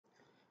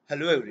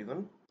Hello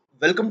everyone.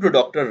 Welcome to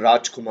Dr.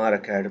 Rajkumar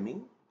Academy.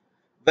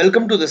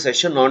 Welcome to the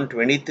session on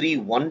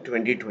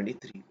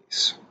 23/1/2023.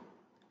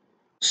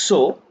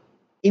 So,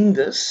 in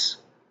this,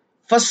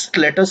 first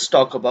let us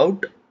talk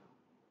about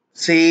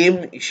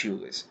same issue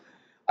guys.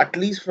 At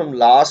least from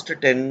last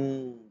 10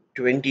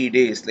 20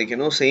 days,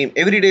 same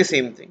every day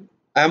same thing.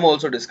 I am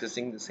also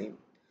discussing the same.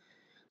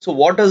 So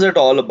what is it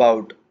all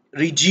about?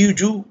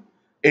 Rijiju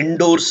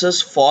endorses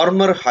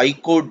former High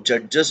Court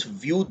judge's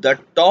view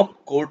that top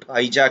court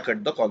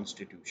hijacked the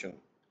constitution.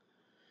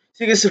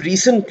 See, guys,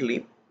 recently,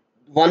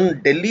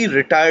 one Delhi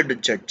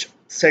retired judge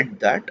said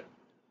that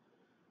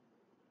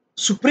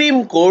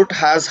Supreme Court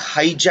has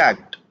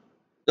hijacked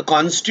the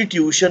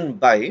constitution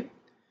by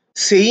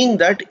saying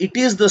that it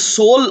is the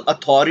sole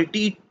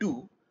authority to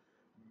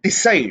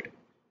decide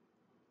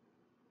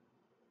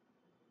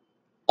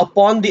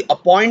upon the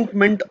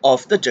appointment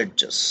of the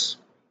judges.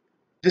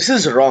 This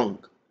is wrong.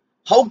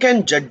 How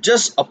can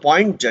judges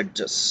appoint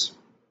judges?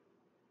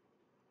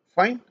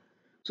 Fine.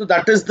 So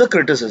that is the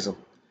criticism.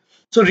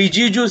 So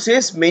Rijiju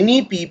says many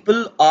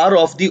people are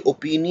of the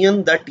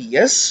opinion that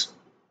yes,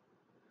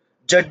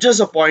 judges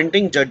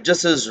appointing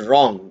judges is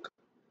wrong.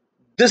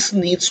 This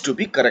needs to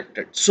be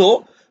corrected.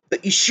 So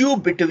the issue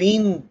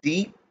between the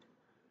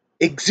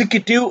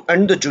executive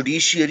and the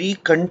judiciary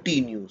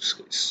continues.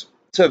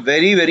 It's a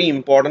very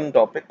important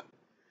topic.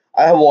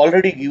 I have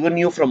already given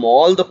you from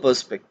all the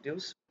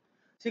perspectives.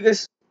 See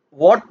guys,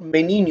 what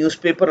many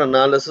newspaper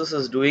analysis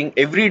is doing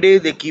every day,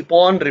 they keep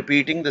on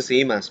repeating the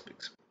same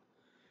aspects.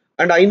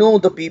 And I know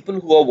the people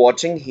who are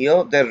watching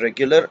here, they're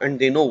regular and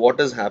they know what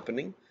is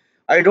happening.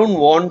 I don't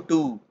want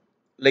to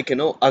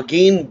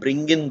again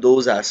bring in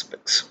those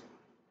aspects.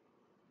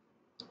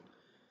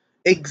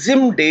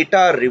 Exim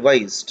data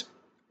revised.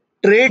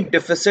 Trade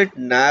deficit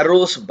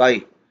narrows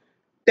by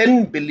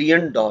 $10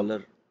 billion.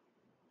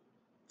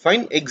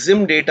 Fine.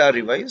 Exim data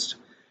revised.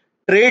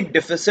 Trade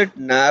deficit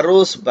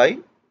narrows by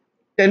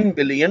 $10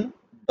 billion.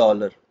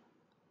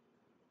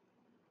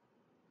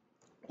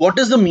 What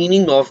is the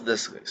meaning of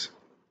this, guys?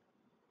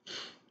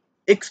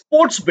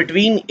 Exports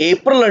between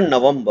April and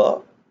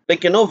November,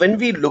 when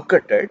we look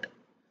at it,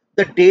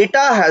 the data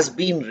has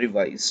been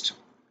revised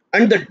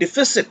and the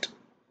deficit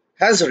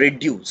has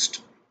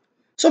reduced.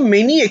 So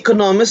many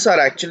economists are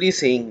actually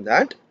saying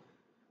that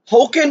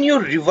how can you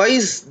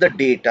revise the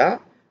data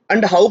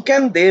and how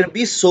can there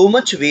be so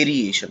much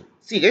variation?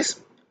 See guys,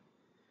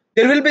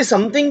 there will be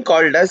something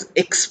called as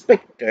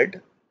expected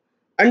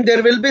and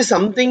there will be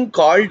something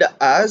called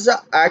as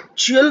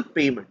actual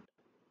payment.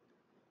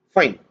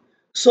 Fine.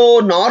 So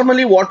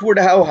normally what would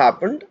have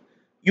happened?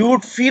 You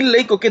would feel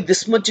like, okay,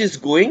 this much is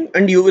going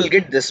and you will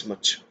get this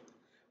much.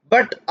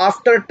 But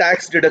after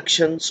tax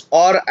deductions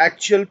or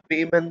actual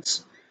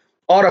payments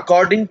or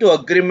according to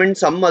agreement,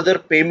 some other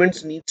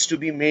payments needs to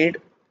be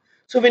made.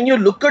 So when you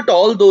look at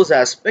all those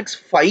aspects,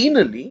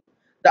 finally,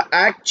 the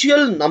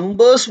actual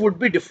numbers would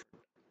be different.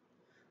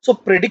 So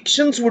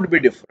predictions would be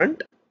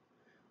different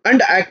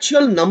and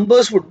actual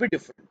numbers would be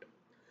different.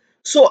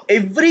 So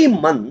every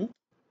month,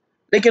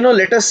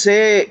 let us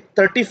say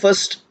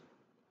 31st,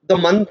 the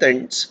month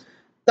ends,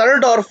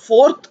 3rd or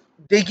 4th,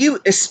 they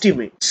give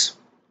estimates.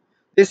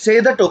 They say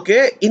that,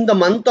 okay, in the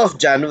month of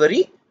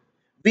January,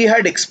 we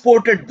had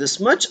exported this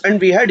much and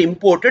we had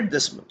imported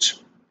this much.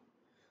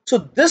 So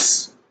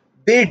this,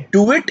 they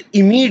do it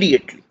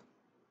immediately.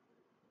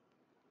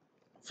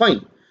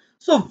 Fine.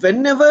 So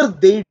whenever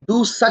they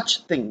do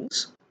such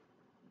things,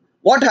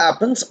 what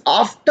happens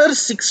after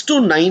 6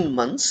 to 9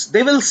 months,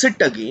 they will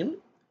sit again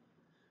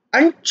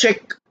and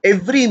check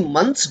every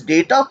month's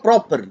data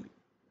properly.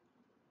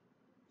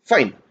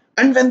 Fine.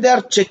 And when they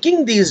are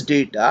checking these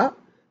data,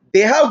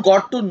 they have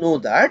got to know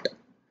that,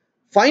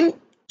 fine,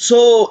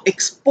 so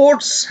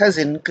exports has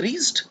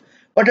increased,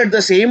 but at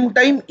the same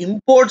time,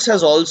 imports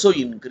has also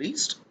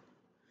increased.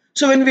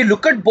 So when we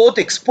look at both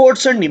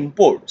exports and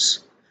imports,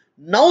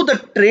 now the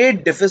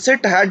trade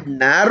deficit had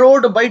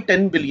narrowed by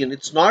 10 billion.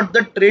 It's not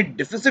that trade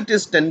deficit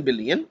is 10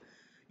 billion.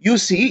 You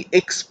see,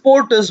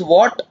 export is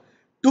what?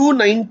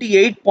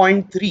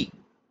 298.3.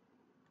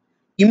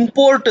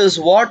 Import is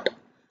what?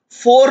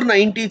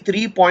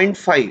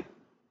 493.5.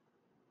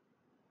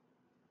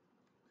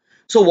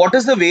 So what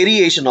is the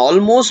variation?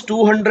 Almost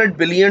 $200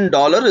 billion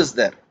is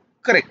there.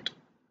 Correct.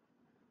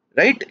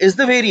 Right? Is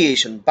the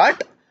variation.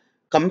 But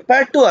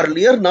compared to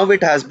earlier, now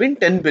it has been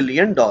 $10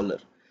 billion.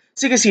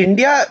 See, because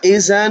India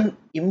is an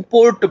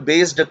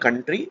import-based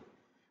country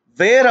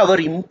where our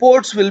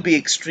imports will be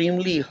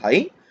extremely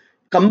high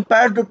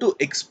compared to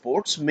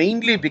exports,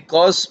 mainly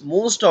because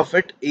most of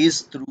it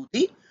is through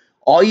the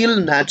oil,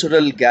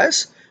 natural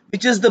gas,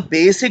 which is the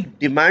basic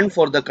demand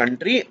for the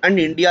country, and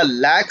India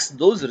lacks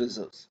those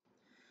reserves.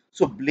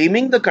 So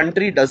blaming the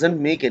country doesn't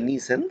make any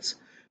sense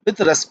with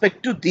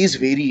respect to these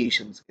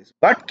variations.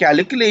 But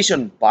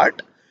calculation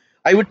part,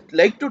 I would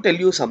like to tell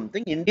you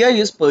something. India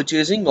is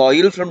purchasing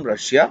oil from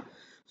Russia.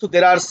 So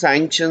there are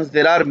sanctions,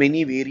 there are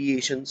many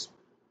variations.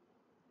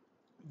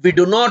 We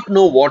do not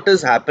know what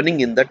is happening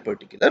in that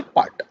particular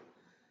part.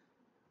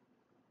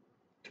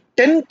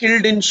 10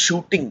 killed in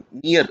shooting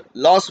near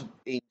Los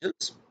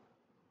Angeles.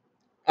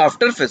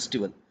 after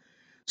festival.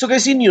 So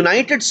guys, in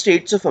United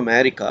States of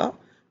America,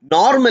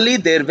 normally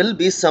there will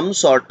be some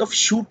sort of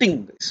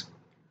shooting, guys.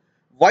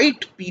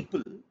 White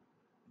people,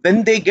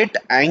 when they get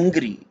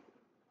angry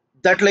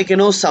that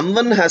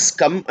someone has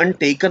come and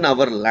taken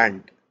our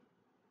land,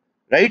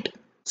 right?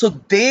 So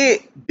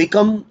they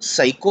become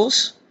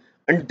psychos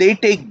and they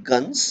take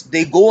guns,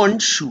 they go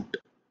and shoot.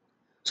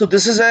 So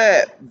this is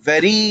a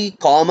very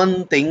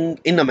common thing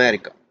in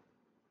America.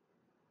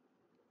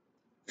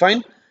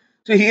 Fine.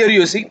 So here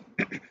you see,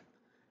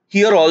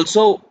 here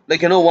also,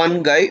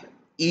 one guy,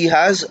 he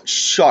has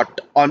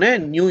shot on a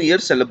New Year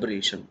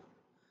celebration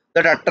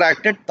that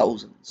attracted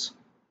thousands.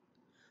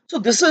 So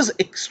this is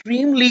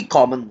extremely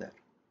common there.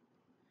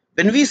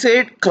 When we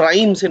say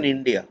crimes in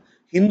India,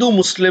 Hindu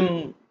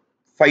Muslim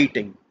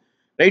fighting,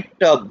 right,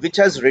 which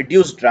has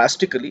reduced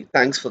drastically,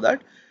 thanks for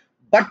that.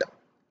 But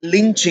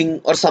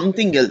lynching or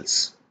something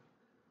else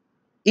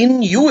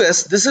in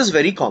US, this is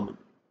very common.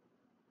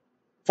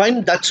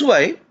 Fine, that's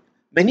why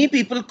many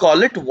people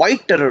call it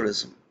white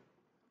terrorism.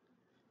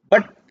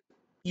 But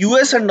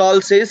US and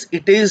all says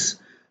it is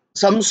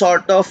some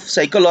sort of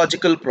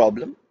psychological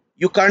problem.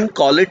 You can't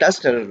call it as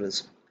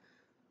terrorism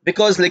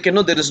because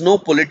there is no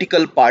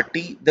political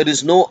party, there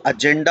is no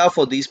agenda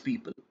for these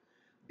people.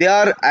 They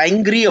are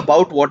angry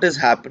about what is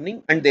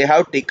happening and they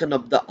have taken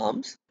up the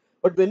arms.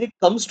 But when it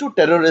comes to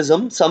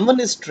terrorism, someone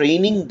is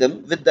training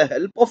them with the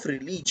help of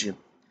religion.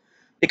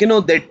 They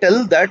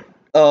tell that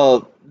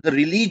the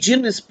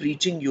religion is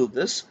preaching you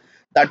this.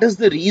 That is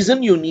the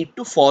reason you need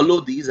to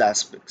follow these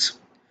aspects.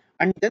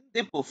 And then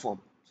they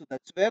perform. So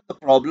that's where the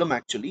problem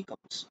actually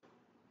comes.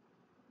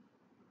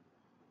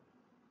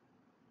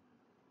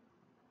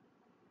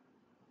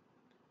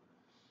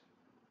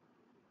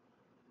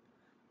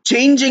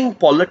 Changing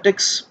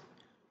politics,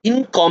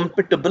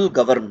 incompatible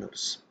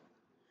governors.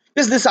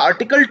 Because this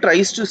article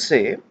tries to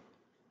say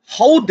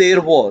how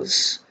there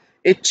was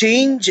a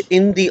change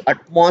in the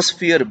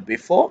atmosphere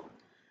before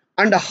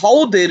and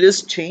how there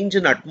is change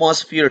in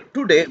atmosphere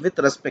today with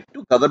respect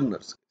to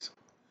governors.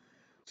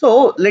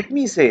 So let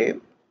me say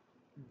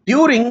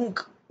during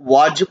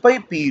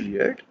Vajpayee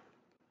period,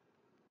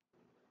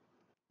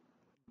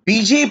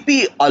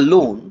 BJP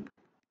alone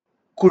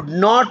could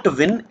not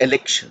win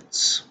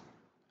elections.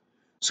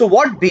 So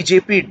what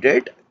BJP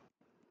did,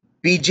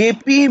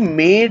 BJP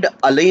made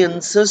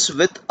alliances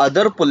with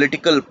other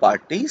political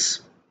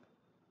parties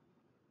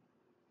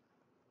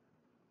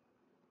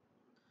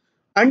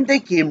and they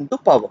came to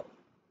power.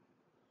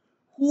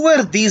 Who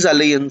were these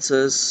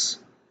alliances?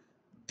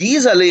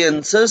 These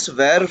alliances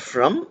were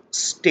from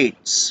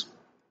states.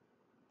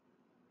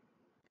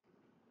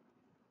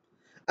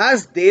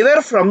 As they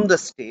were from the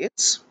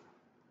states,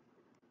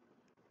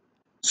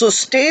 so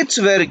states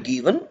were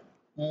given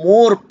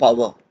more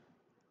power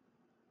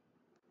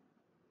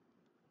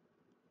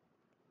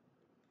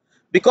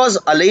because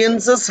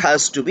alliances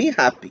has to be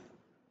happy.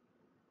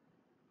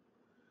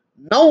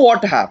 Now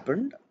what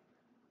happened?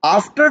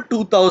 After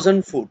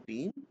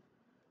 2014,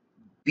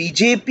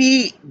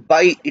 BJP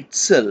by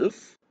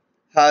itself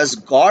has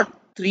got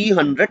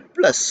 300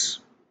 plus.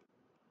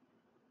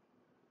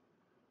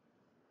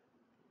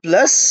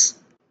 Plus,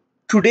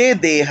 today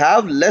they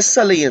have less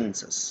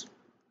alliances.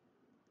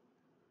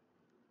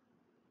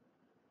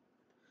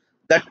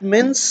 That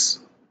means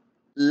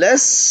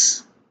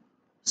less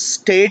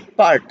state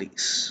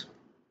parties.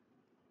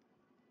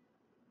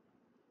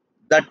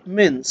 That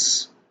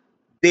means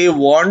they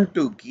want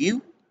to give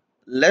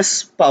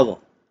less power.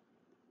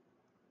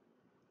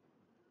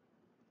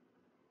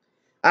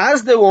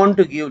 As they want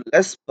to give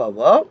less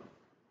power,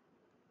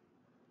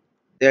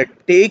 they are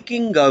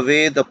taking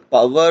away the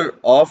power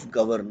of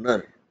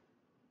governor.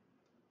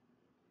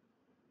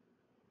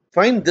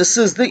 Fine, this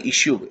is the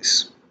issue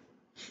is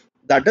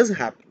that is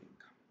happening.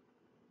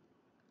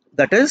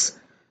 That is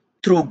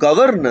through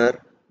governor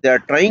they are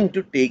trying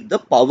to take the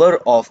power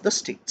of the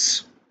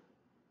states.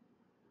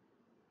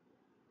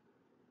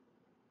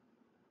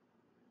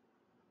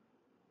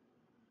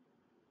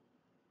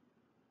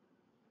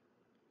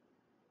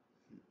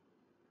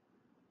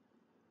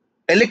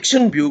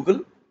 Election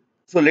bugle.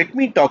 So let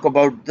me talk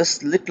about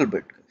this little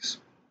bit, guys.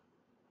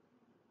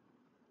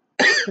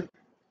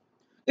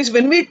 Is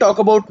when we talk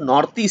about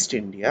Northeast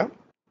India,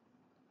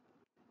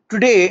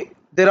 today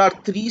there are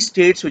three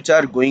states which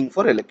are going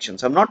for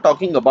elections. I'm not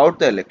talking about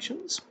the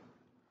elections,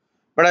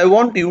 but I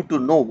want you to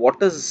know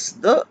what is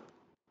the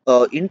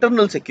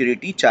internal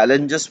security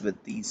challenges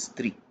with these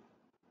three: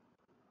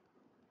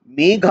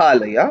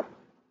 Meghalaya,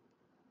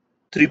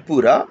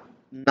 Tripura,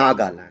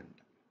 Nagaland.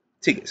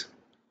 See guys,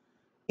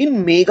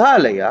 in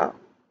Meghalaya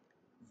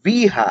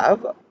we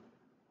have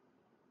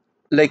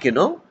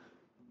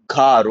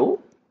Garo,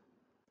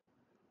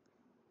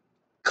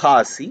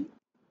 Khasi,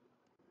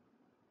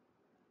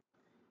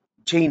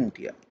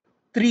 Jaintia.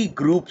 Three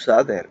groups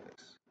are there.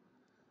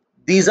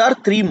 These are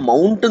three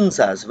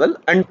mountains as well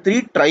and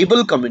three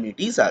tribal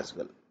communities as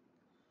well.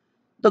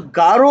 The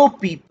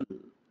Garo people,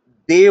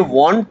 they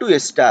want to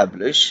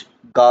establish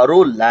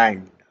Garo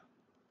land.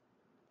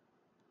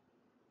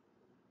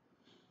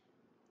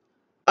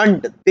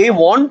 and they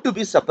want to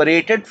be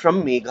separated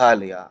from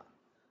Meghalaya.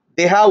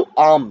 They have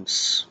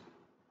arms,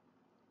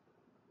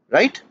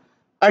 right?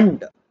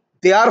 And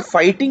they are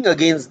fighting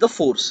against the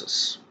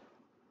forces.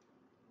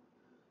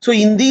 So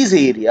in these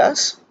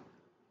areas,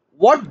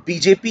 what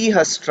BJP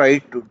has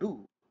tried to do,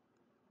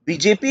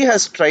 BJP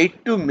has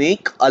tried to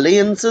make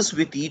alliances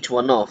with each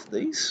one of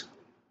these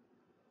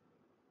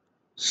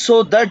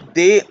so that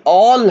they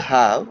all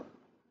have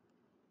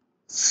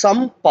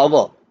some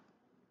power.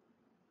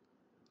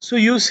 So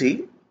you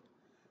see,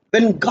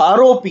 when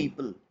Garo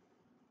people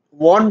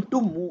want to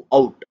move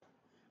out,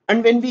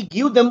 and when we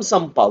give them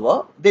some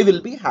power, they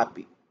will be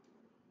happy.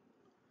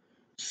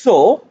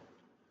 So,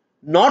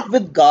 not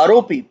with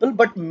Garo people,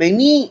 but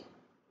many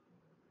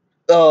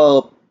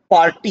uh,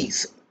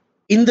 parties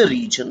in the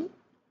region,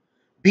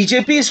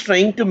 BJP is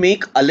trying to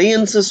make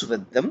alliances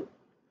with them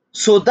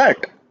so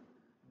that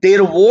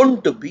there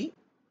won't be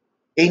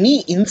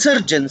any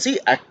insurgency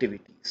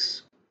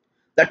activities.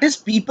 That is,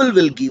 people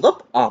will give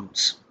up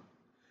arms.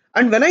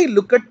 And when I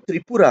look at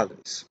Tripura,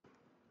 guys,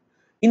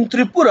 in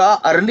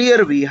Tripura,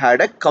 earlier we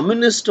had a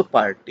communist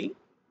party,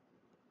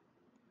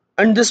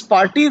 and this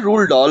party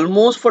ruled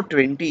almost for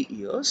 20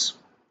 years,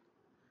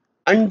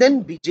 and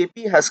then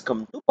BJP has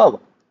come to power.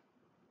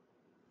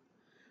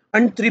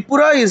 And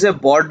Tripura is a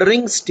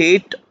bordering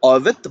state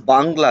with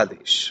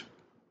Bangladesh.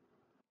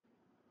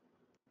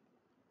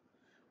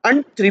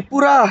 And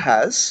Tripura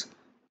has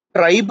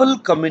tribal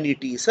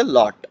communities a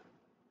lot.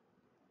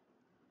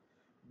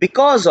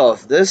 Because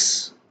of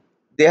this,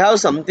 they have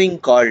something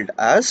called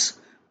as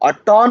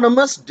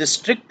autonomous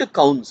district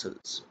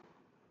councils.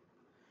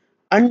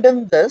 And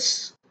in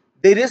this,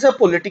 there is a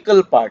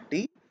political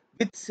party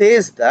which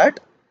says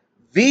that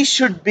we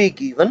should be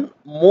given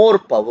more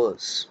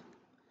powers.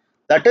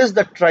 That is,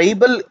 the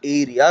tribal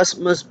areas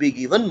must be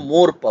given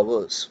more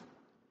powers.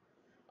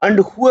 And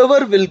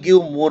whoever will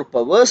give more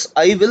powers,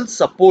 I will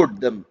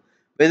support them,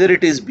 whether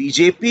it is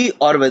BJP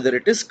or whether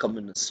it is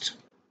communist.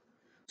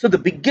 So the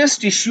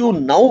biggest issue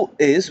now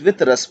is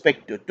with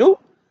respect to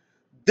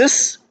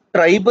this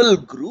tribal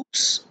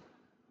groups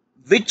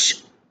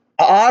which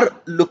are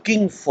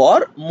looking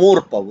for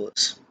more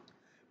powers.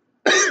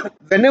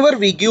 Whenever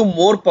we give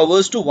more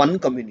powers to one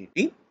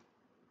community,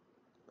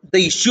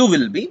 the issue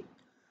will be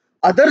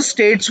other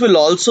states will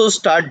also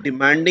start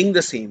demanding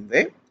the same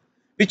way,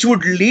 which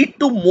would lead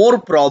to more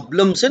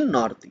problems in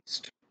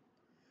Northeast.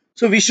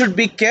 So we should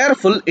be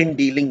careful in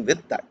dealing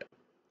with that.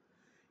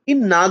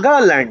 In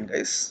Nagaland,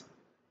 guys,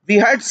 we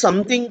had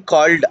something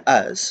called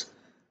as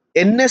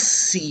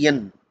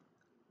NSCN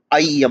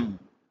IM.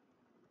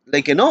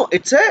 Like,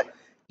 it's a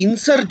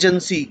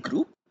insurgency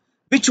group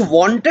which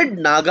wanted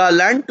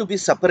Nagaland to be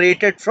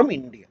separated from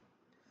India.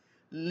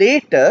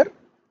 Later,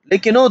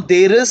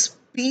 there is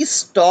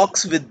peace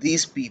talks with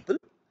these people.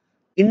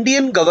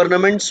 Indian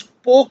government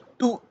spoke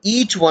to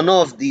each one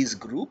of these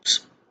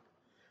groups,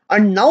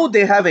 and now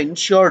they have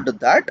ensured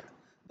that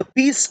the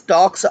peace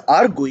talks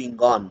are going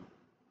on.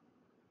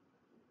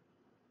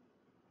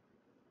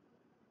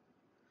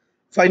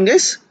 Fine,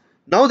 guys.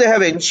 Now they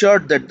have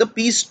ensured that the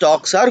peace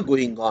talks are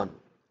going on.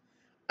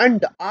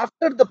 And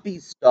after the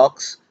peace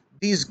talks,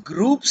 these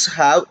groups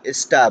have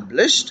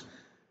established,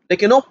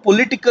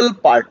 political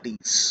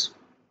parties.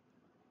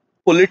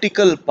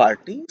 Political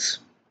parties.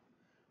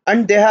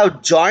 And they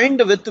have joined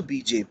with the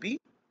BJP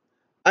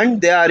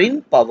and they are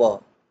in power.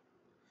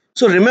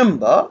 So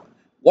remember,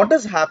 what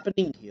is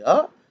happening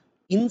here?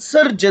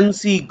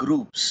 Insurgency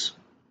groups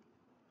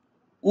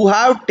who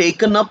have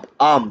taken up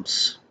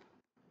arms,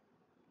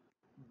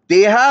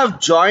 they have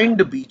joined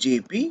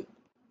BJP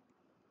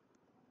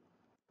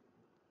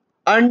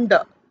and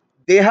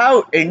they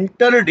have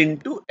entered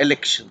into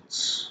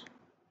elections.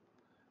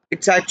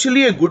 It's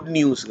actually a good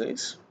news,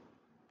 guys,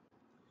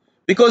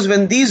 because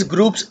when these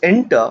groups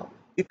enter,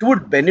 it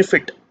would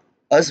benefit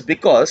us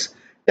because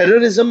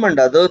terrorism and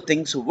other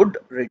things would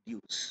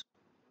reduce.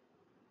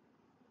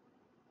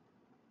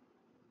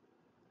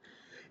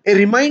 A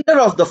reminder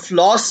of the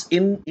flaws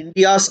in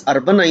India's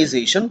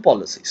urbanization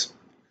policies.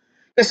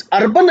 Yes,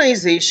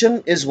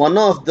 urbanization is one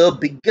of the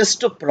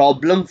biggest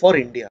problem for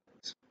India,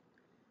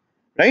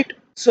 right?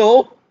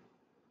 So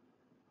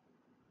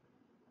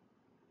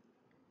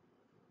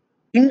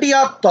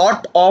India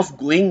thought of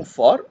going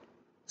for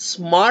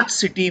smart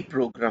city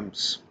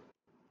programs.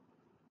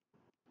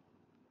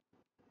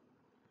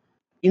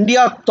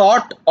 India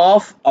thought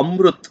of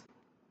Amrut,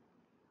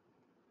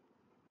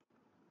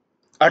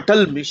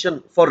 Atal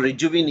mission for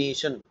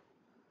rejuvenation.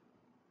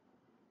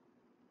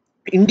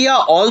 India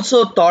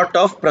also thought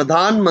of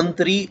Pradhan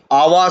Mantri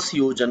Awas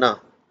Yojana,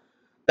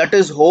 that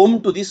is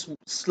home to the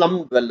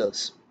slum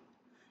dwellers.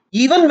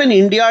 Even when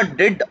India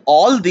did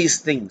all these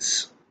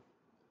things,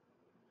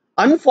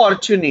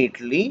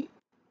 unfortunately,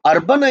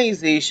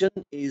 urbanization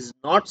is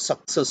not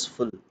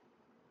successful.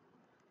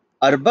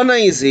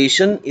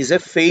 Urbanization is a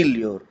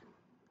failure.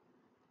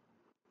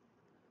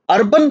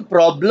 Urban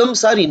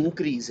problems are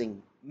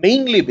increasing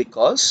mainly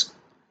because,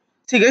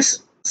 see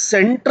guys,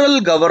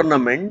 central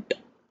government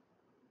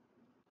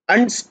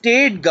and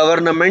state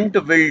government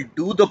will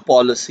do the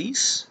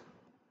policies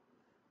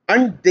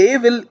and they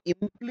will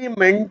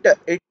implement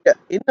it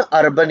in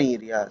urban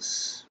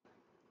areas.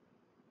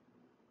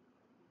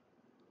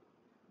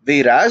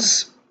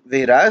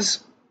 Whereas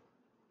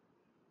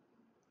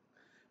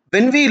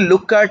when we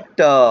look at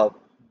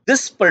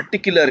this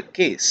particular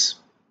case,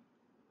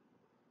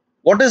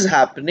 what is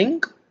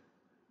happening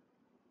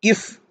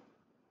if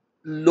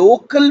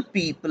local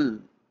people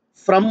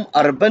from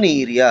urban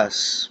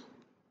areas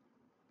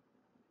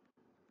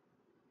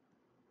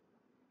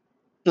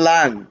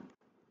plan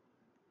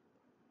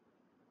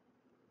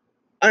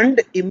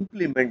and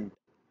implement,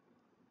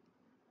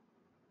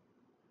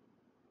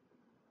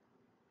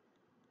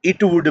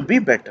 it would be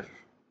better.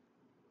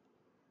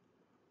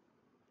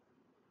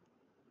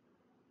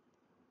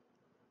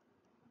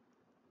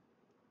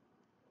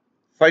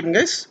 Fine,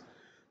 guys.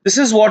 This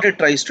is what it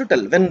tries to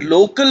tell. When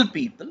local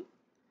people,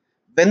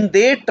 when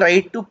they try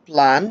to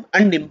plan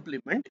and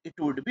implement, it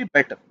would be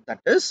better.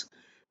 That is,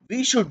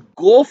 we should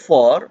go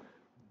for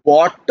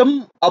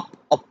bottom up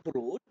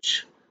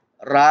approach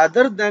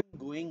rather than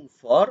going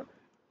for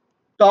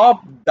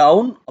top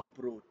down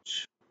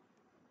approach.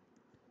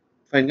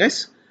 Fine,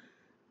 guys.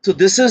 So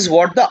this is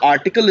what the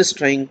article is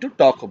trying to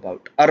talk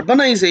about.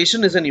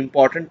 Urbanization is an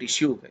important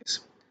issue, guys.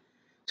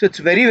 So it's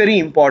very, very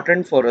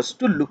important for us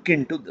to look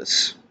into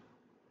this.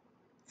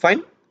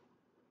 Fine.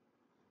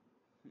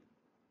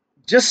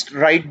 Just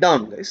write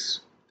down,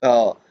 guys.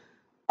 Uh,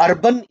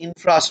 urban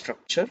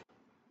infrastructure.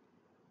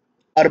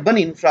 Urban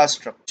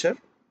infrastructure.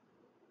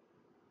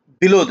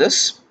 Below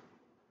this,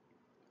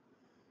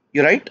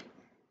 you write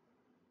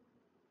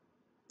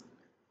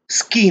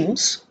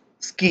schemes,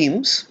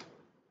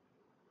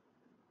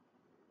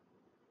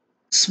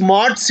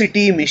 smart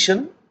city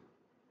mission,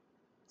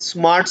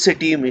 smart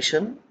city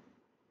mission.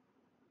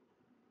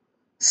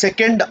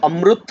 Second,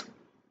 Amrut.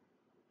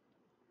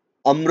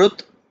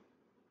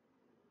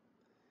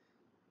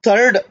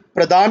 Third,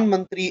 Pradhan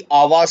Mantri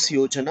Awas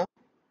Yojana.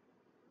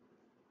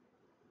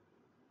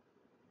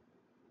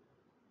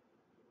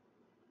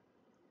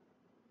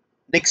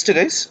 Next,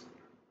 guys,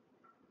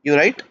 you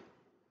write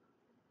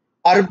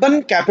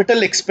urban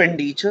capital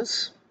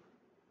expenditures,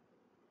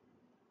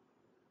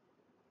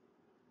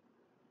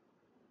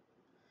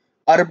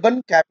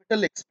 urban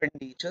capital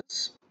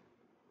expenditures,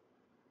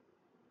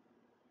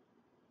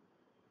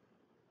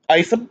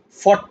 hyphen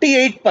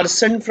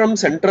 48% from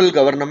central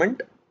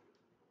government,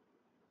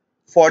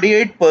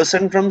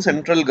 48% from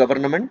central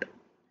government,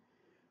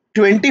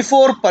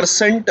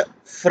 24%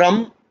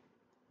 from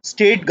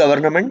state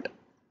government,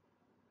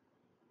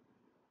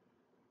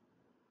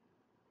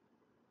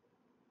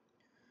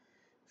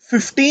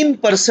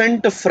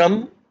 15%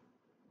 from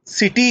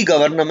city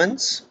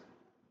governments,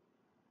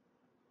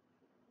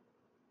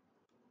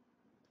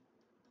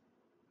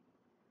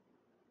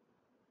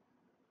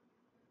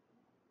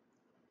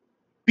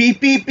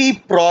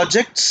 PPP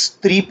projects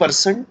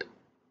 3%,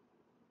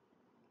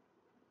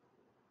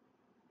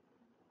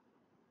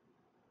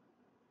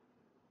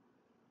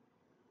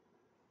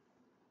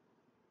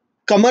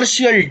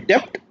 commercial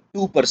debt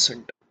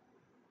 2%.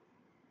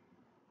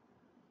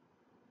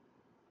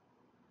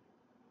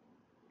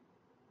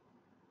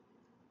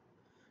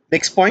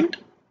 Next point,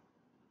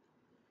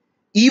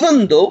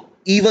 even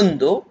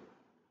though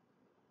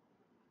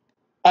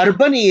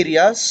urban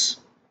areas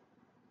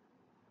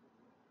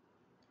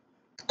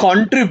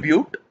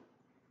contribute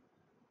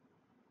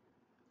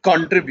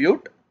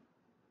contribute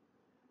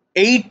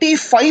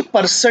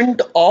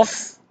 85%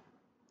 of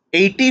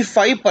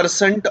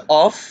 85%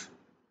 of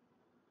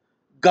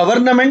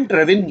government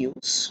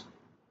revenues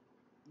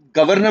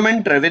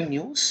government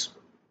revenues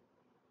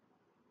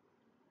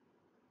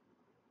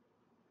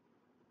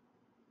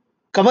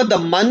the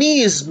money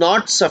is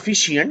not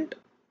sufficient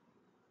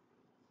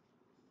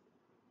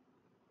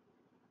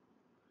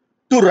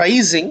to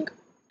rising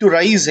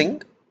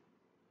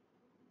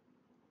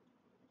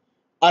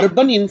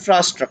urban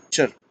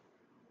infrastructure.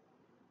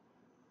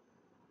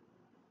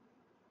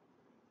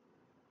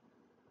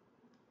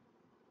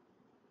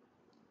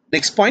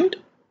 Next point,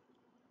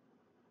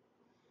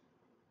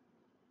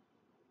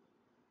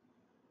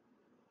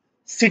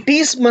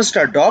 cities must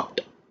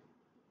adopt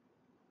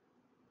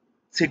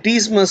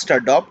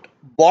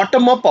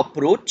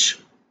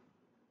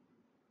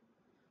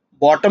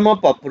bottom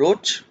up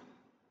approach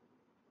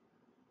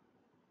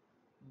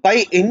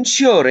by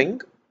ensuring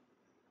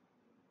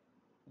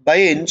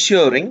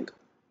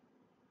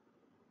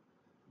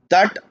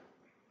that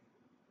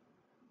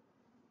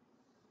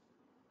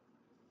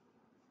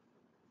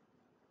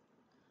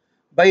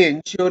by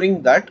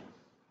ensuring that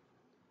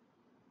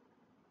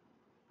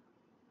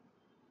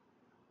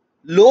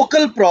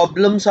local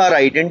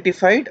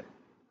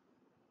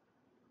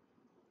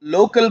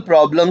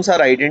problems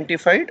are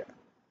identified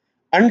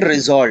and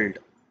resolved.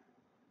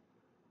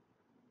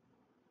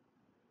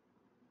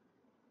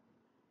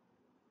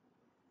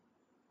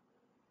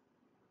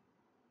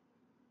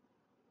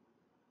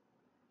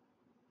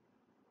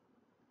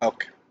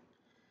 Okay.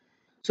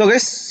 So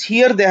guys,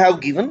 here they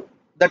have given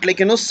that, like,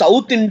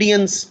 South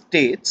Indian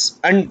states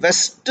and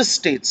West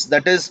states,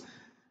 that is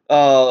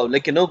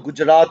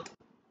Gujarat,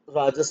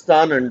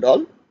 Rajasthan and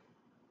all,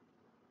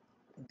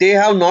 they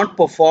have not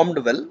performed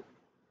well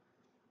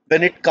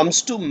when it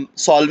comes to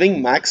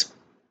solving max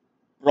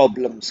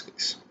problems,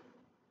 guys.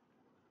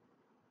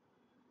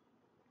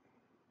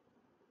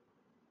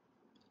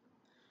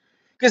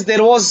 Because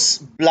there was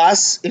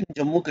blasts in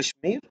Jammu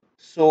Kashmir,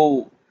 so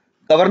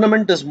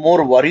government is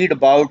more worried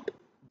about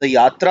the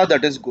yatra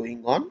that is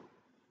going on.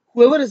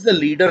 Whoever is the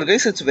leader,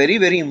 guys, it's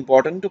very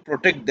important to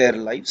protect their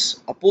lives.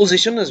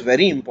 Opposition is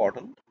very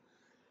important.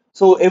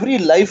 So every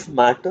life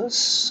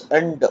matters,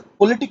 and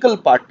political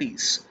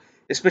parties,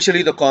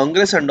 especially the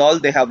Congress and all,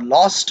 they have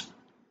lost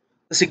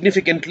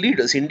significant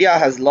leaders. India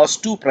has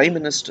lost two prime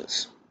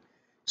ministers.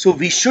 So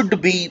we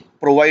should be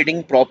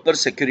providing proper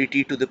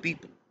security to the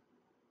people.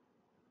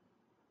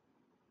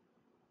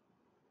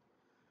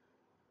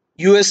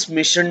 US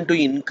mission to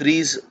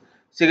increase,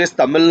 see guys,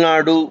 Tamil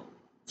Nadu,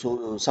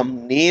 so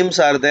some names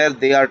are there,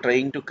 they are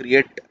trying to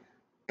create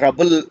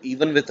trouble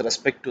even with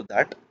respect to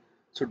that.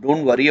 So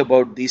don't worry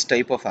about these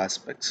type of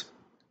aspects.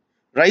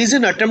 Rise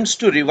in attempts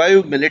to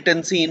revive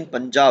militancy in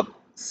Punjab,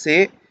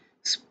 say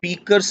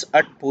speakers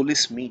at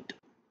police meet.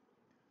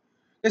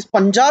 Yes,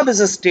 Punjab is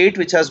a state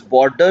which has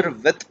border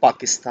with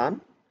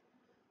Pakistan,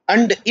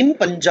 and in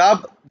Punjab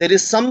there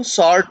is some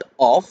sort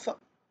of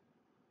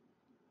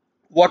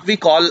what we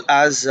call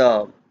as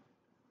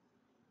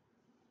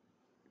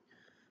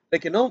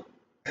like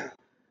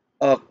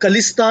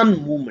Khalistan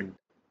movement.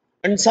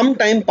 And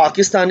sometimes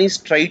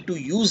Pakistanis try to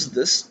use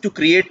this to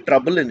create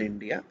trouble in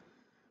India,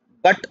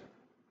 but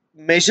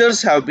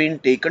measures have been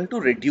taken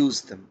to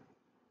reduce them.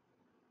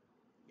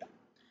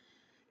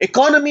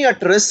 Economy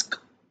at risk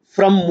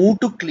from move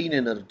to clean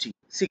energy.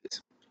 See,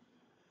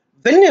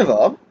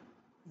 whenever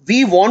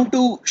we want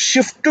to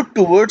shift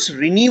towards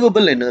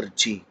renewable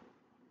energy,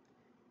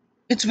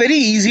 it's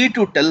very easy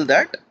to tell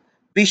that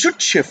we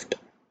should shift.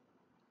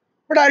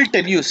 But I'll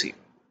tell you, see,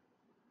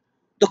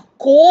 the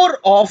core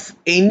of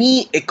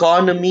any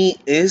economy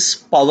is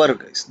power,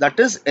 guys. That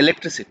is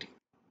electricity.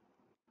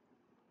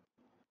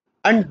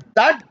 And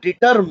that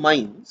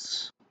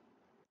determines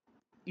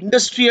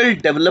industrial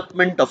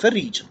development of a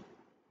region.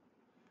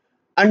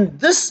 And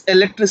this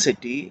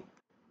electricity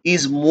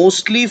is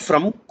mostly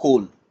from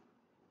coal,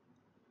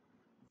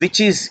 which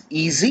is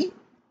easy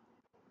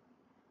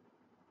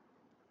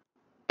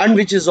and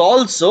which is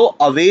also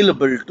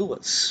available to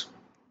us.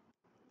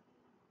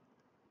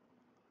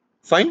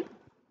 Fine,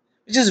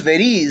 which is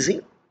very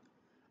easy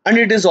and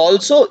it is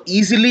also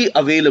easily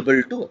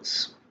available to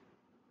us.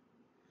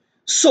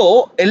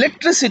 So,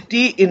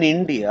 electricity in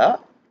India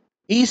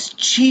is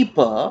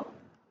cheaper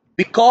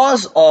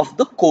because of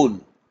the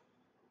coal.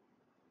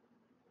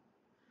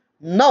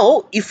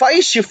 Now, if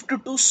I shift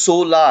to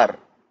solar,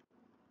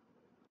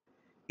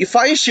 if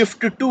I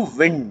shift to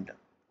wind,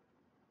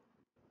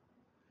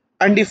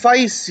 and if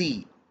I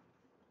see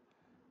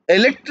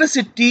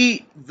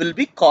electricity will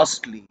be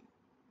costly,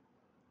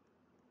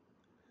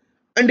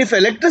 and if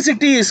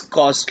electricity is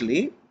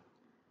costly,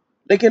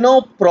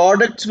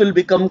 products will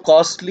become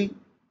costly.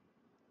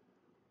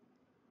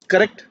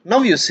 Correct?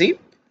 Now you see,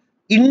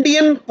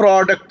 Indian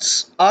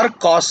products are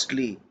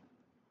costly,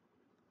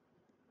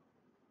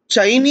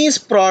 Chinese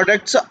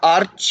products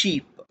are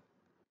cheap.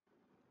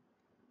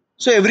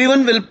 So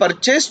everyone will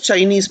purchase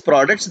Chinese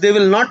products, they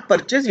will not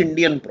purchase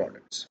Indian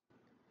products.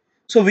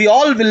 So we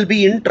all will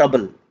be in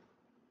trouble.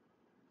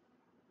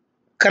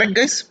 Correct,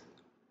 guys?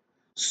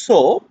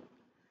 So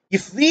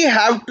if we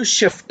have to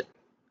shift,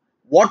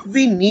 what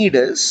we need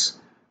is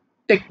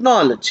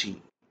technology.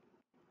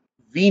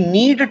 We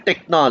need a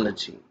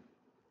technology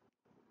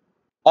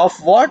of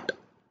what?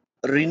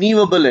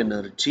 Renewable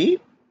energy,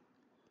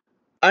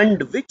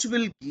 and which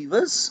will give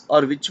us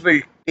or which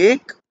will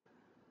take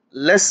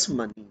less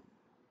money,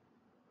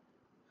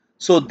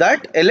 so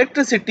that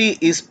electricity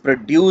is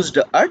produced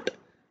at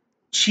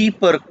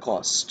cheaper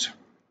cost.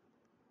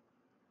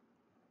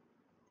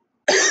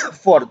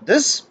 For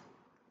this,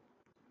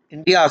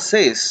 India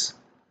says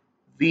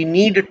we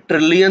need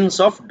trillions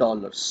of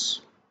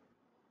dollars,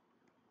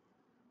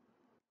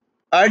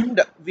 and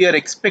we are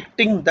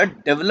expecting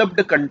that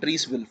developed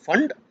countries will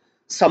fund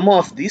some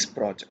of these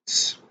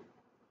projects.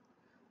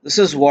 This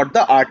is what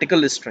the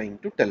article is trying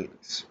to tell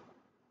us.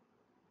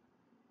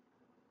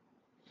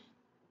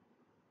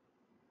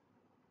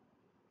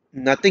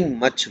 Nothing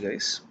much,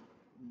 guys.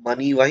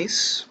 Money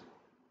wise,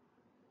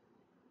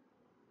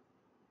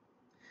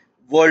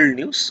 world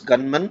news,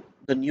 gunman,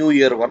 the new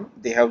year one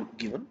they have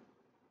given.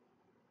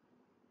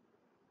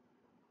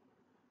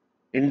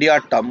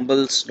 India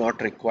tumbles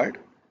not required.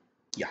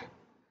 Yeah.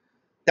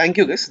 Thank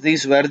you, guys.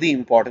 These were the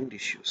important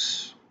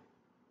issues.